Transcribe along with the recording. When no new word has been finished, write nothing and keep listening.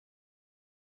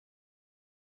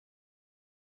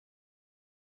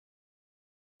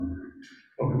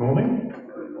Well, good morning.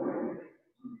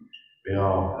 We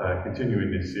are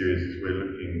continuing this series as we're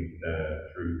looking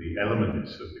through the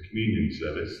elements of the communion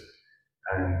service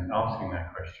and asking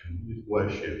that question, is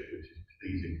worship which is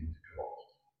pleasing to God?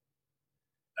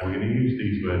 And we're going to use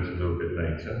these words a little bit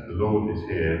later. The Lord is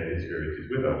here, His Spirit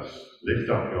is with us. Lift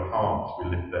up your hearts,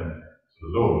 we lift them to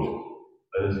the Lord.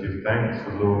 Let us give thanks to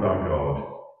the Lord our God.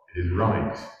 It is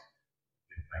right to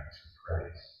give thanks and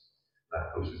praise. That,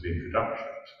 of course, is the introduction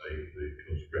to the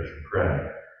consecration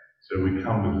prayer. So we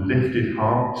come with lifted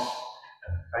hearts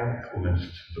and thankfulness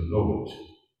to the Lord.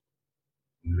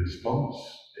 And the response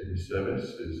in the service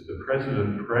is the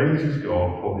President praises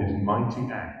God for his mighty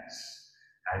acts,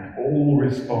 and all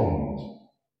respond,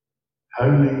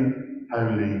 Holy,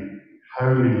 holy,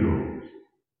 holy Lord.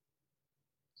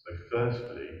 So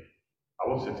firstly, I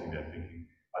was sitting there thinking,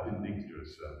 I didn't need to do a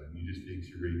sermon, you just need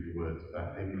to read the words of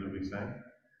that hymn that we sang.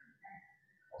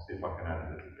 I'll see if I can add a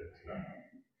little bit to that.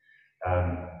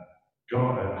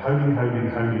 God, holy, holy,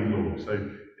 holy Lord. So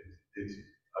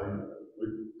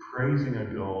we're praising a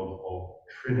God of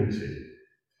Trinity,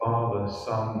 Father,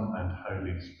 Son, and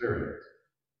Holy Spirit.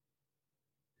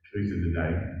 Includes in the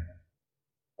name,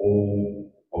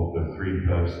 all of the three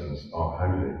persons are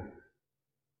holy.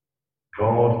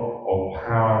 God of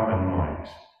power and might,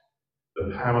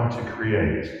 the power to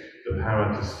create, the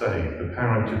power to save, the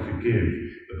power to forgive,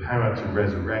 the power to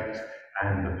resurrect,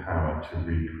 and the power to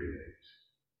recreate.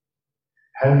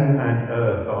 Heaven and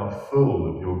earth are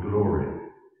full of your glory.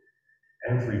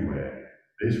 Everywhere,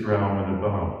 this realm and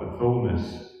above, the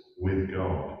fullness with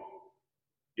God.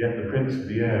 Yet the Prince of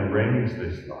the Air reigns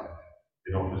this life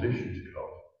in opposition to God,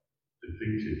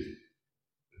 defeated,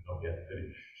 but not yet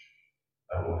finished.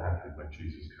 That will happen when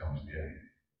Jesus comes again.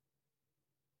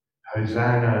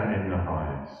 Hosanna in the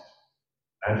highest.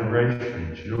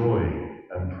 Adoration, joy,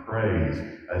 and praise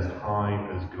as high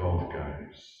as God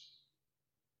goes.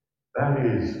 That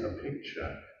is a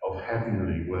picture of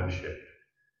heavenly worship,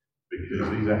 because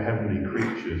these are heavenly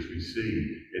creatures we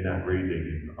see in that reading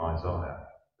in Isaiah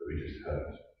that we just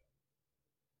heard.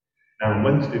 Now, on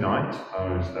Wednesday night, I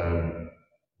was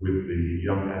with the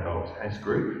young adults house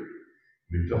group.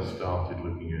 We've just started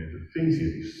looking at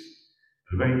Ephesians.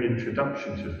 The very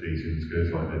introduction to Ephesians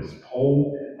goes like this: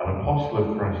 Paul, an apostle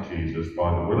of Christ Jesus, by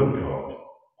the will of God,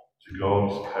 to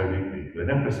God's holy people in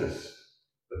Ephesus,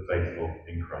 the faithful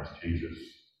in Christ Jesus.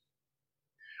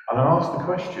 And I asked the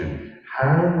question,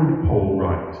 how would Paul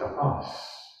write to us?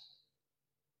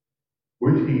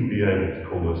 Would he be able to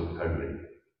call us holy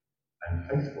and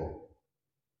faithful?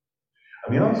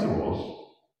 And the answer was,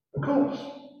 of course,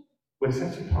 we're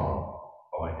set apart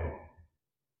by him.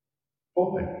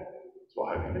 For him. That's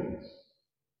what holy means.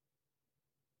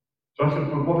 So I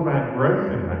said, but what about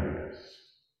growth in holiness?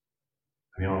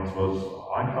 And the answer was,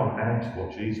 I can't add to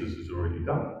what Jesus has already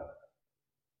done.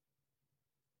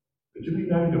 But do we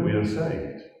know that we are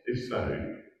saved? If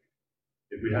so,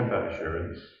 if we have that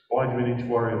assurance, why do we need to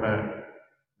worry about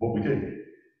what we do?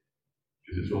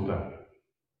 Because it's all done.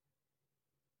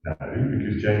 No,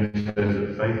 because James says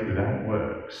that faith without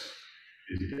works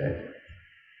is dead.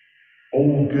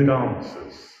 All good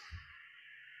answers.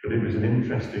 But it was an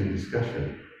interesting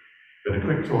discussion. But a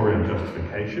quick tour in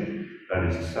justification, that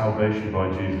is the salvation by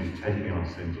Jesus taking our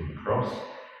sins on the cross,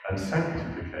 and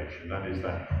sanctification, that is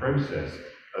that process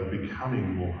of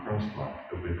becoming more Christ-like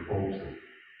that we're called to.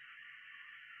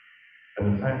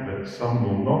 And the fact that some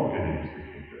will not get into the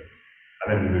kingdom.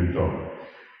 And then we moved on.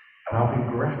 And I've been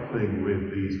grappling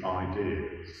with these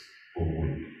ideas all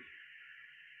week.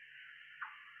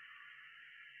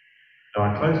 Now,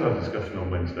 I closed our discussion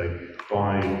on Wednesday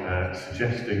by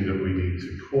suggesting that we need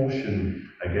to caution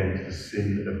against the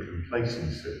sin of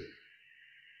complacency.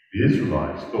 The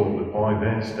Israelites thought that by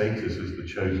their status as the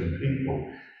chosen people,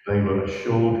 they were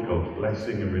assured God's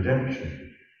blessing and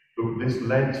redemption. But this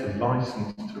led to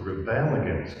license to rebel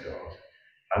against God,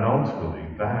 and ultimately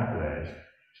that led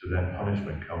to their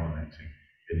punishment culminating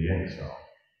in the exile.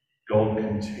 God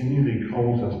continually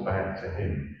calls us back to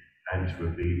him and to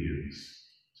obedience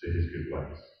to his good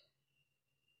ways.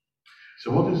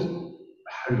 So what does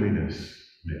holiness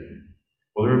mean?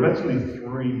 Well, there are basically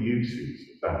three uses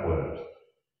of that word.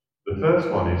 The first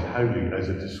one is holy as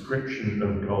a description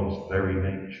of God's very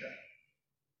nature.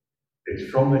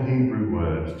 It's from the Hebrew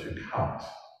word to cut,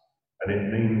 and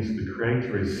it means the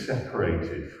Creator is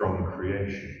separated from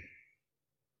creation.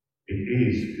 It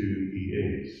is who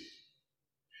he is.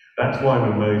 That's why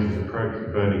when Moses approached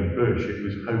the burning bush, it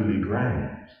was holy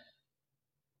ground.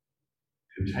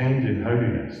 Contained in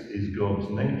holiness is God's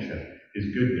nature, his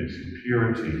goodness, his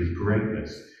purity, his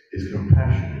greatness, his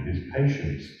compassion, his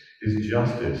patience, his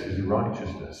justice, his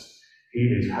righteousness, He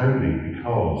is holy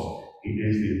because he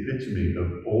is the epitome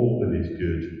of all that is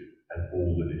good and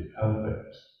all that is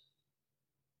perfect.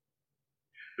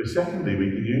 But secondly,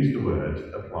 we can use the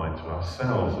word applied to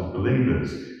ourselves as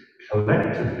believers.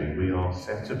 Collectively, we are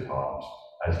set apart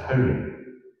as holy.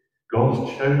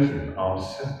 God's chosen are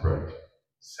separate,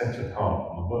 set apart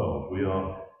from the world. We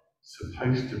are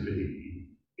supposed to be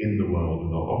in the world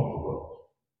and not of the world.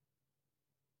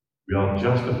 We are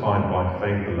justified by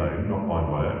faith alone, not by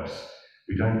works.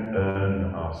 We don't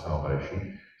earn our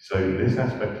salvation. So this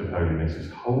aspect of holiness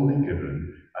is wholly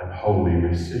given and wholly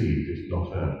received. It's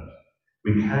not earned.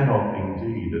 We cannot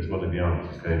indeed, as one of the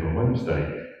answers gave on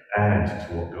Wednesday, add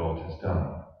to what God has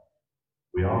done.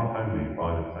 We are holy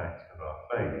by the fact of our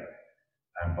faith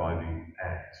and by the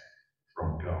act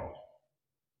from God.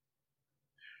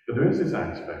 But there is this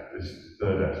aspect, this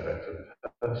third aspect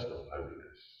of personal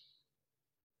holiness.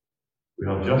 We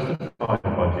are justified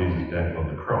by Jesus' death on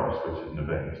the cross, which is an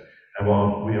event, and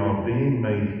while we are being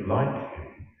made like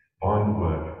him by the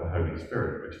work of the Holy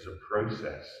Spirit, which is a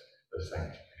process of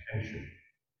sanctification.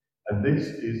 And this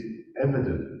is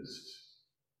evidenced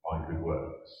by good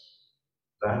works.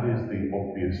 That is the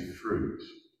obvious fruit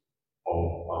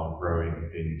of our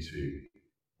growing into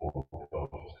what God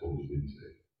has called us into.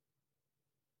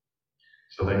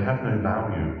 So they have no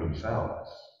value of themselves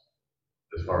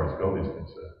as far as God is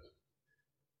concerned.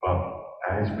 But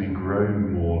as we grow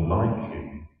more like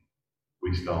him,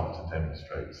 we start to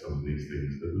demonstrate some of these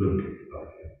things that look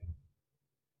like him.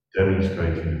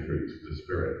 Demonstrating the fruits of the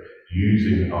Spirit,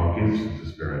 using our gifts of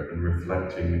the Spirit and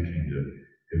reflecting the kingdom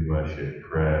in worship,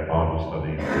 prayer, Bible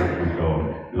study, walk with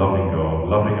God,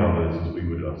 loving others as we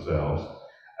would ourselves,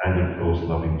 and of course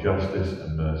loving justice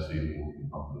and mercy and walking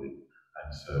humbly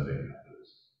and serving others.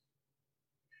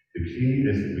 The key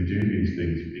is that we do these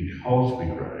things because we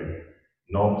grow,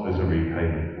 not as a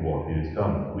repayment for what he has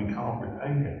done. We can't repay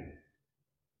him.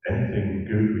 Anything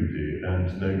good we do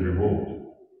earns no reward.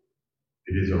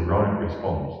 It is a right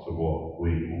response to what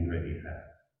we already have.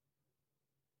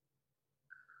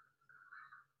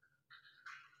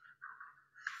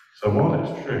 So while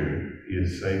it's true, he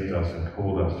has saved us and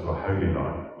called us to a holy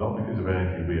life, not because of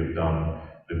anything we have done,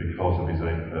 but because of his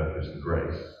own purpose and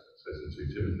grace, says in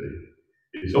 2 Timothy.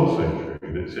 It's also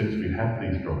true that since we have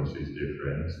these promises, dear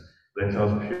friends, let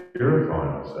us purify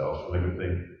ourselves from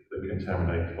everything that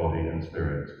contaminates body and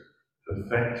spirit,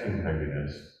 perfecting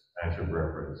holiness out of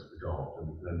reverence for God. And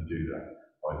we can only do that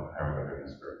by the power of the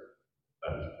Holy Spirit.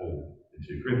 That was Paul in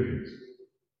 2 Corinthians.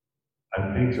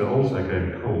 And Peter also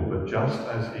gave a call, but just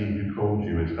as he who called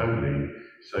you is holy,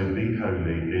 so be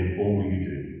holy in all you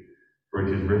do. For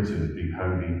it is written, be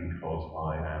holy because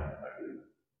I am holy.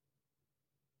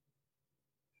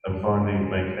 And finally,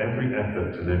 make every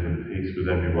effort to live in peace with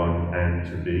everyone and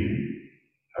to be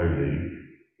holy.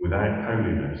 Without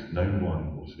holiness, no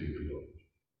one will see the Lord.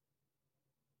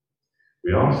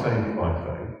 We are saved by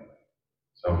faith.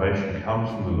 Salvation comes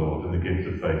from the Lord and the gift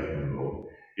of faith from the Lord.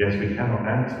 Yes, we cannot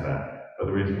add to that, but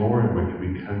there is more in which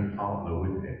we co-partner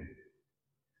with him.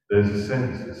 There's a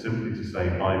sense that simply to say,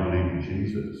 I believe in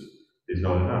Jesus, is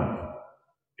not enough.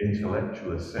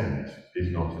 Intellectual assent is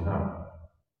not enough.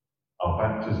 Our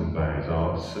baptism vows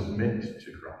are submit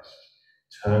to Christ,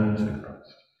 turn to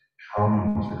Christ,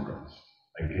 come to Christ,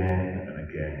 again and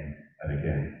again and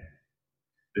again.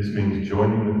 This means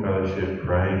joining the fellowship,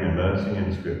 praying, immersing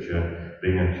in Scripture,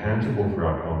 being accountable for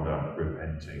our conduct,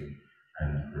 repenting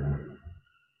and growing.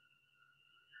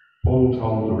 Paul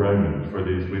told the Romans, for it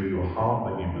is with your heart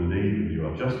that you believe and you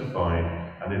are justified,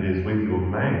 and it is with your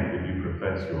mouth that you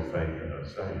profess your faith and are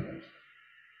saved.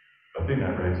 I think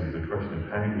that raises the question of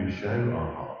how we show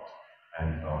our heart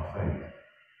and our faith,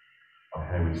 by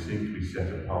how we seek to be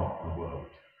set apart from the world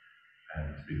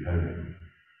and to be holy.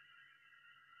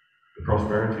 The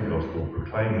prosperity gospel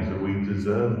proclaims that we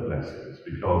deserve blessings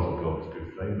because of God's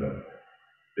good favour.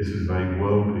 This is a very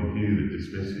worldly view that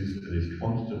dismisses and is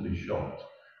constantly shocked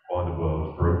by the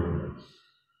world's brokenness.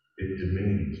 It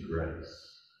demeans grace.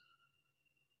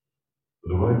 But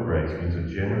the word grace means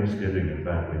a generous giving of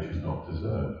that which is not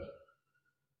deserved.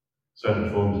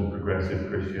 Certain forms of progressive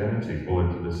Christianity fall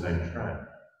into the same trap.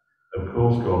 Of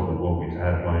course, God would want me to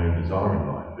have my own desire in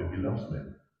life if he loves me.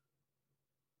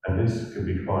 And this can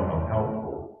be quite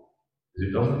unhelpful, because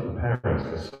it doesn't prepare us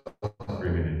for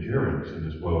suffering and endurance in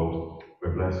this world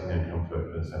where blessing and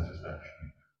comfort and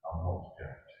satisfaction are not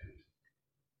guaranteed.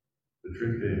 The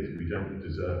truth is, we don't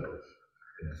deserve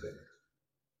anything,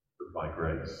 but by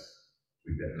grace,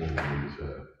 we get more than we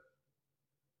deserve.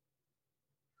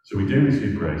 So we do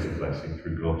receive grace and blessing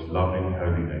through God's loving,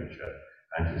 holy nature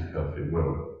and his perfect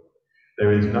will.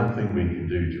 There is nothing we can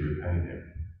do to repay him.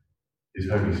 His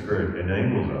Holy Spirit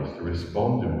enables us to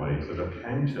respond in ways that are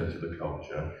counter to the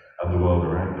culture and the world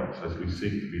around us as we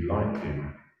seek to be like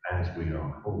him as we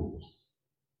are called.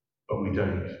 But we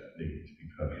don't need to be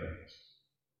perfect.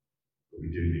 But we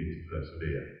do need to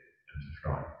persevere and to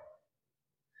try.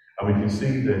 And we can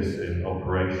see this in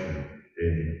operation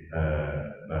in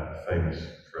that famous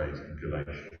phrase in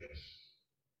Galatians.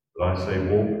 But I say,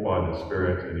 walk by the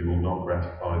Spirit, and you will not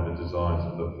gratify the desires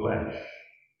of the flesh.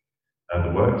 And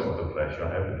the works of the flesh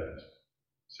are evident: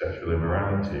 sexual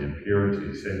immorality,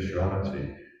 impurity,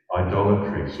 sensuality,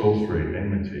 idolatry, sorcery,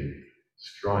 enmity,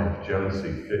 strife,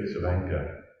 jealousy, fits of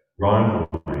anger,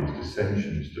 rivalries,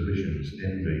 dissensions, divisions,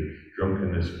 envy,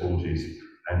 drunkenness, orgies,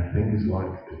 and things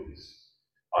like these.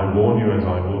 I warn you, as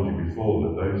I warned you before,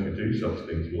 that those who do such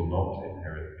things will not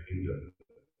inherit the kingdom.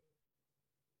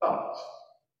 But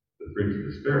the fruit of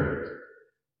the Spirit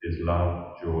is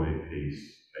love, joy, peace,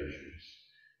 patience,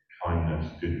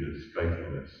 kindness, goodness,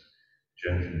 faithfulness,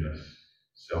 gentleness,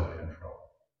 self-control.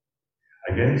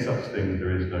 Against such things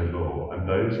there is no law, and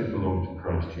those who belong to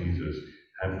Christ Jesus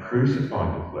have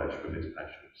crucified the flesh with its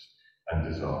passions and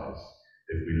desires.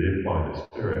 If we live by the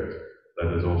Spirit,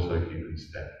 let us also keep in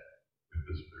step with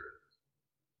the Spirit.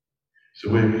 So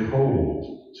we're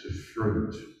called to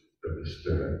fruit of the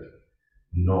Spirit,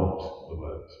 not the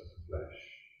works of the flesh.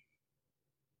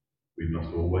 We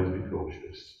must always be cautious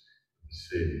of the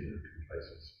sin of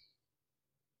complacency.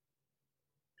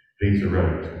 Peter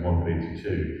wrote in 1 Peter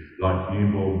 2, like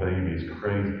newborn babies,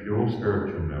 crave pure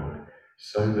spiritual milk,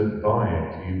 so that by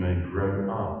it you may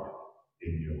grow up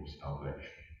in your salvation.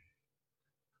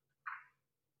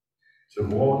 So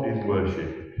what is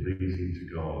worship pleasing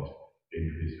to God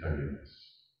in his holiness?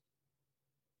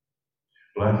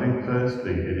 Well, I think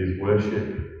firstly it is worship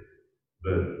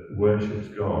that worships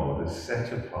God as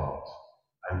set apart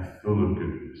and full of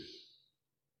goodness,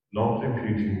 not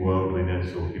imputing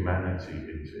worldliness or humanity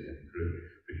into him,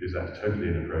 because that's totally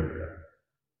inappropriate,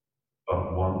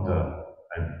 but wonder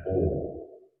and awe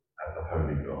at the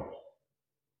holy God.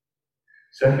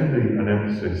 Secondly, an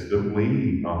emphasis that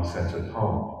we are set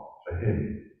apart for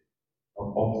him, not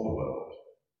of the world,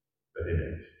 but in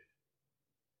it.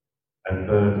 And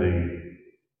thirdly,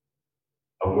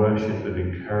 a worship that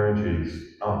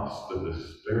encourages us, that the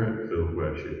Spirit-filled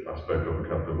worship I spoke of a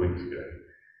couple of weeks ago,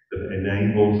 that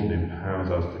enables and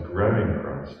empowers us to grow in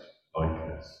Christ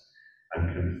likeness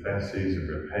and confesses and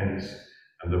repents,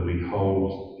 and that we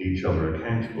hold each other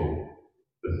accountable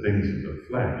for things of the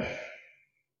flesh.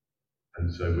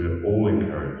 And so we are all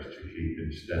encouraged to keep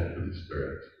in step with the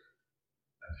Spirit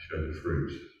and to show the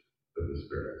fruit of the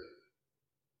Spirit.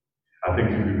 I think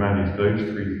if we manage those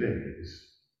three things,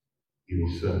 he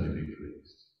will certainly be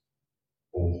pleased,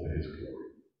 all for his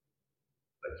glory.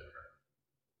 Let's pray.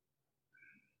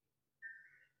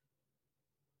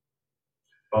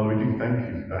 Father, we do thank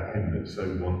you for that hymn that so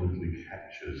wonderfully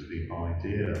captures the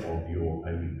idea of your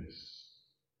holiness.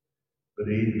 But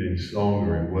even in song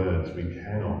or in words, we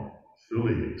cannot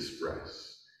fully express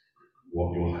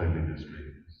what your holiness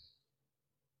means.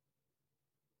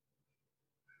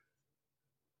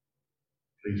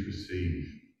 Please receive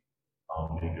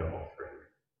our meagre offering,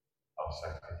 our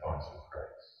sacrifice of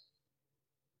praise.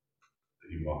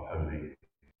 That you are holy,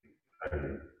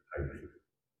 holy, holy.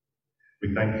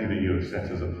 We thank you that you have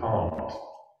set us apart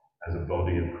as a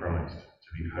body of Christ to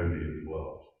be holy in the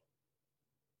world.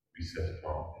 We set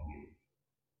apart in you.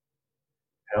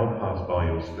 Help us by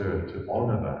your Spirit to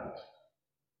honour that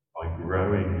by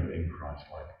growing in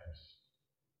Christ-likeness.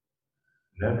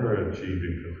 Never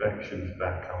achieving perfection,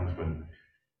 that comes when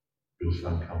your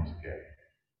Son comes again.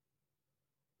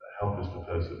 But help us to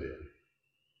persevere.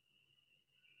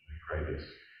 We pray this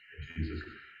in Jesus'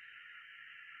 name.